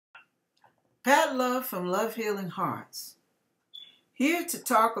Pat Love from Love Healing Hearts, here to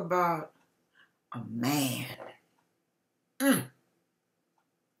talk about a man.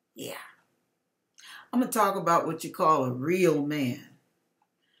 Yeah. I'm going to talk about what you call a real man.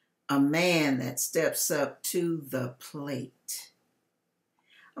 A man that steps up to the plate.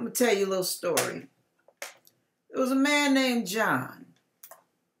 I'm going to tell you a little story. There was a man named John.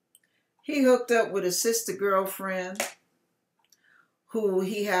 He hooked up with a sister girlfriend who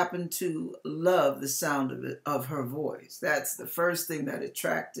he happened to love the sound of her voice. That's the first thing that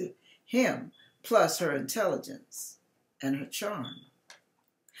attracted him, plus her intelligence and her charm.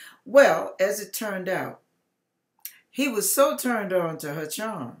 Well, as it turned out, he was so turned on to her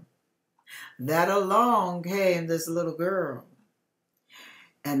charm that along came this little girl.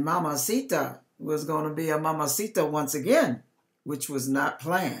 And Mamacita was going to be a Mamacita once again, which was not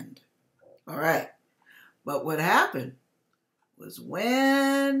planned. All right. But what happened was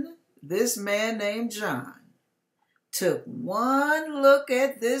when this man named John took one look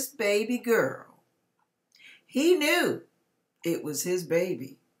at this baby girl, he knew it was his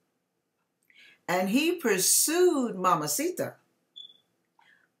baby. And he pursued Mamacita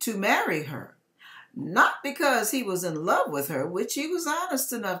to marry her, not because he was in love with her, which he was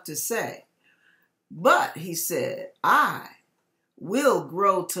honest enough to say, but he said, I will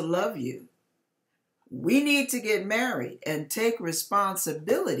grow to love you. We need to get married and take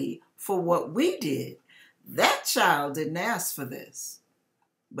responsibility for what we did. That child didn't ask for this.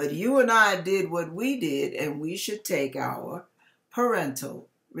 But you and I did what we did, and we should take our parental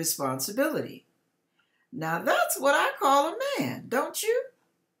responsibility. Now that's what I call a man, don't you?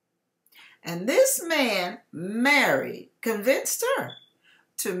 And this man convinced her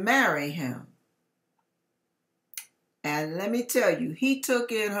to marry him. And let me tell you, he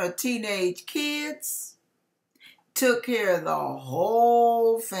took in her teenage kids, took care of the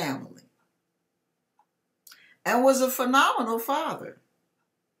whole family, and was a phenomenal father.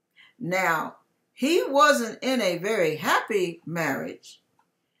 Now, he wasn't in a very happy marriage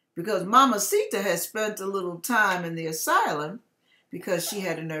because Mamacita had spent a little time in the asylum because she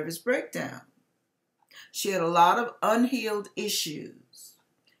had a nervous breakdown. She had a lot of unhealed issues,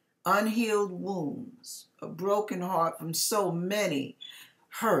 unhealed wounds, a broken heart from so many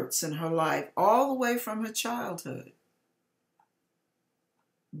hurts in her life, all the way from her childhood.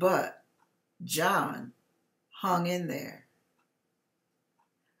 But John hung in there.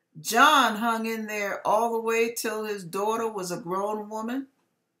 John hung in there all the way till his daughter was a grown woman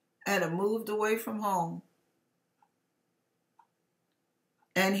and had moved away from home.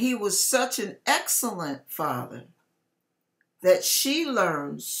 And he was such an excellent father that she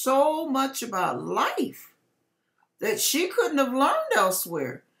learned so much about life that she couldn't have learned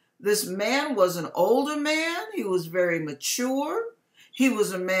elsewhere. This man was an older man. He was very mature. He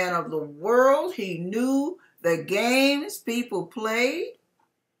was a man of the world. He knew the games people played.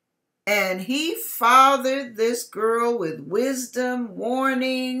 And he fathered this girl with wisdom,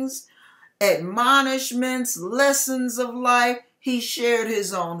 warnings, admonishments, lessons of life. He shared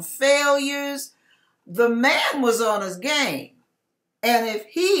his own failures. The man was on his game. And if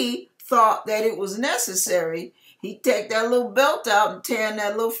he thought that it was necessary, he'd take that little belt out and tear in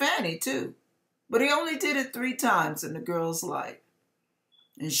that little fanny too. But he only did it 3 times in the girl's life.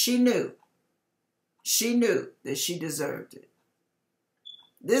 And she knew that she deserved it.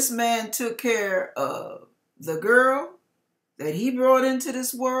 This man took care of the girl that he brought into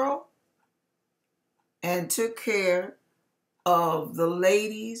this world and took care of the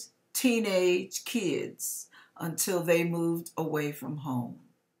lady's teenage kids until they moved away from home.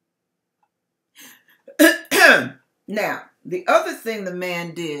 Now, the other thing the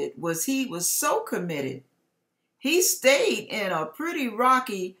man did was he was so committed. He stayed in a pretty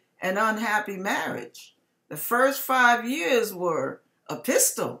rocky and unhappy marriage. The first 5 years were a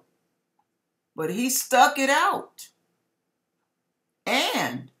pistol, but he stuck it out.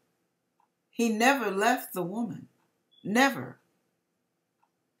 And he never left the woman. Never.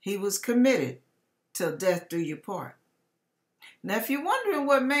 He was committed till death do you part. Now, if you're wondering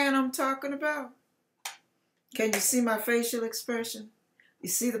what man I'm talking about, can you see my facial expression? You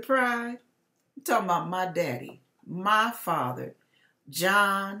see the pride? I'm talking about my daddy, my father,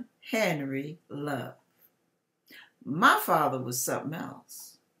 John Henry Love. My father was something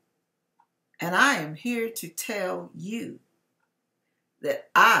else. And I am here to tell you that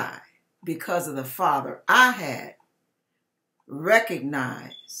I, because of the father I had,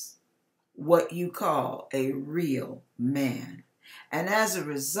 recognize what you call a real man. And as a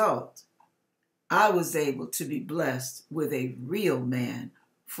result, I was able to be blessed with a real man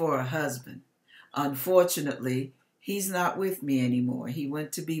for a husband. Unfortunately, he's not with me anymore. He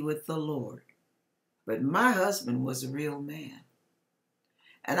went to be with the Lord. But my husband was a real man.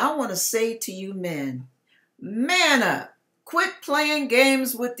 And I want to say to you men, man up. Quit playing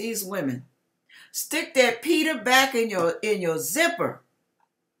games with these women. Stick that Peter back in your zipper.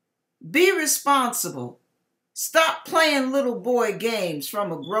 Be responsible. Stop playing little boy games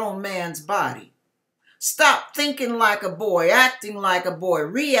from a grown man's body. Stop thinking like a boy, acting like a boy,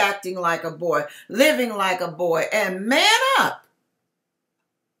 reacting like a boy, living like a boy, and man up.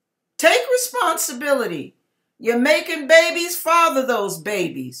 Take responsibility. You're making babies, father those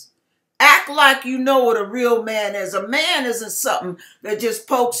babies. Act like you know what a real man is. A man isn't something that just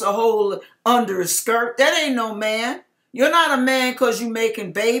pokes a hole under his skirt. That ain't no man. You're not a man because you're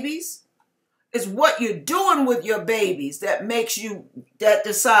making babies. It's what you're doing with your babies that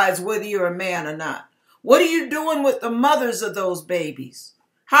decides whether you're a man or not. What are you doing with the mothers of those babies?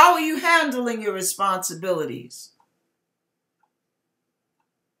 How are you handling your responsibilities?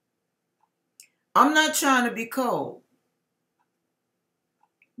 I'm not trying to be cold,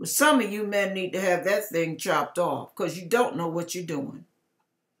 but some of you men need to have that thing chopped off because you don't know what you're doing.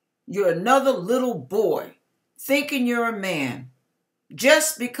 You're another little boy thinking you're a man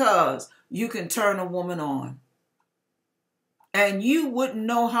just because you can turn a woman on. And you wouldn't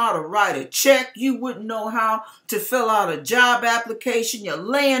know how to write a check. You wouldn't know how to fill out a job application. You're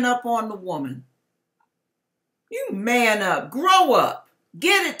laying up on the woman. You man up. Grow up.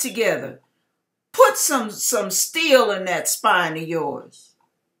 Get it together. Put some steel in that spine of yours.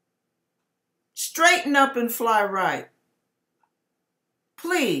 Straighten up and fly right.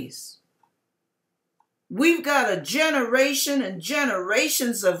 Please. We've got a generation and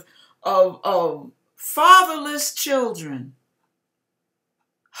generations of fatherless children,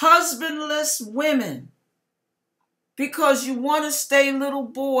 husbandless women, because you want to stay little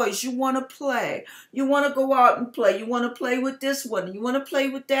boys. You want to play. You want to go out and play. You want to play with this one. You want to play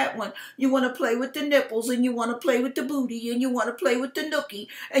with that one. You want to play with the nipples, and you want to play with the booty, and you want to play with the nookie,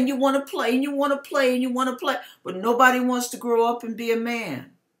 and you want to play, and you want to play, and you want to play. But nobody wants to grow up and be a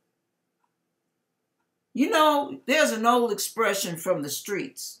man. You know, there's an old expression from the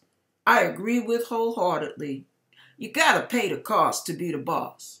streets I agree with wholeheartedly. You got to pay the cost to be the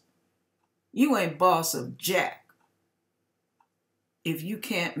boss. You ain't boss of jack if you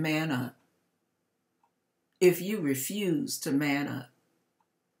can't man up, if you refuse to man up.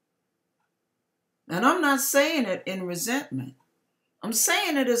 And I'm not saying it in resentment. I'm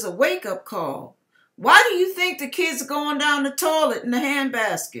saying it as a wake-up call. Why do you think the kids are going down the toilet in the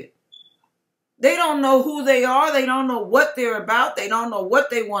handbasket? They don't know who they are. They don't know what they're about. They don't know what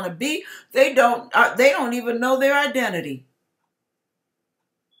they want to be. They don't even know their identity.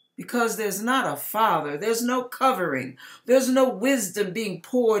 Because there's not a father. There's no covering. There's no wisdom being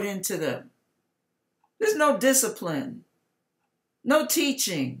poured into them. There's no discipline. No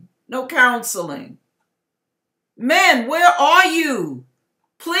teaching. No counseling. Men, where are you?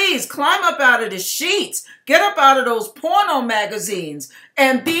 Please climb up out of the sheets. Get up out of those porno magazines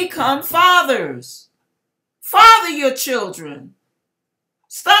and become fathers. Father your children.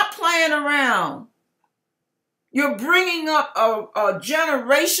 Stop playing around. You're bringing up a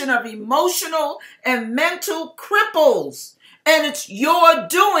generation of emotional and mental cripples, and it's your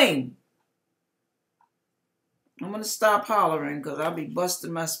doing. I'm going to stop hollering because I'll be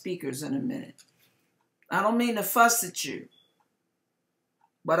busting my speakers in a minute. I don't mean to fuss at you,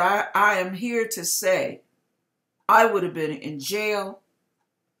 but I am here to say I would have been in jail.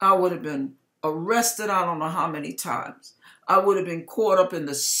 I would have been arrested I don't know how many times. I would have been caught up in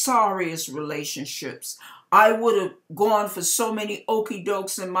the sorriest relationships. I would have gone for so many okie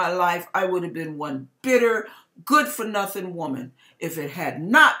dokes in my life. I would have been one bitter, good-for-nothing woman if it had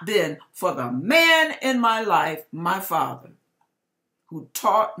not been for the man in my life, my father, who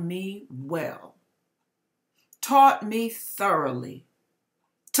taught me well, taught me thoroughly,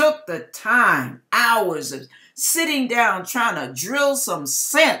 took the time, hours of sitting down trying to drill some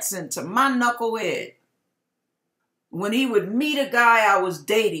sense into my knucklehead. When he would meet a guy I was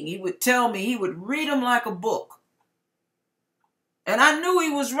dating, he would tell me, he would read him like a book. And I knew he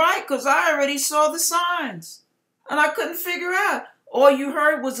was right because I already saw the signs. And I couldn't figure out. All you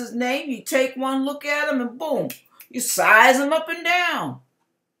heard was his name. You take one look at him and boom, you size him up and down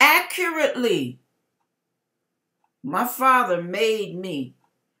accurately. My father made me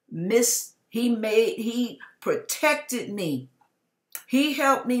he protected me. He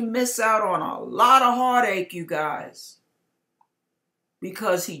helped me miss out on a lot of heartache, you guys,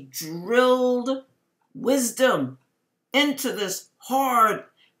 because he drilled wisdom into this hard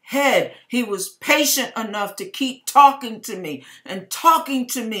head. He was patient enough to keep talking to me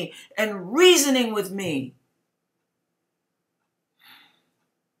and reasoning with me.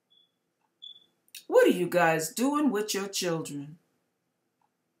 What are you guys doing with your children?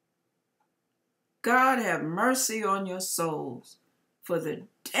 God have mercy on your souls for the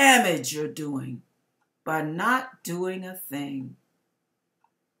damage you're doing by not doing a thing.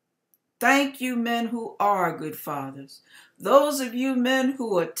 Thank you, men who are good fathers. Those of you men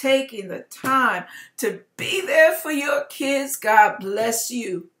who are taking the time to be there for your kids, God bless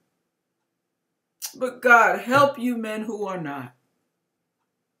you. But God help you men who are not.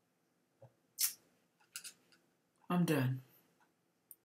 I'm done.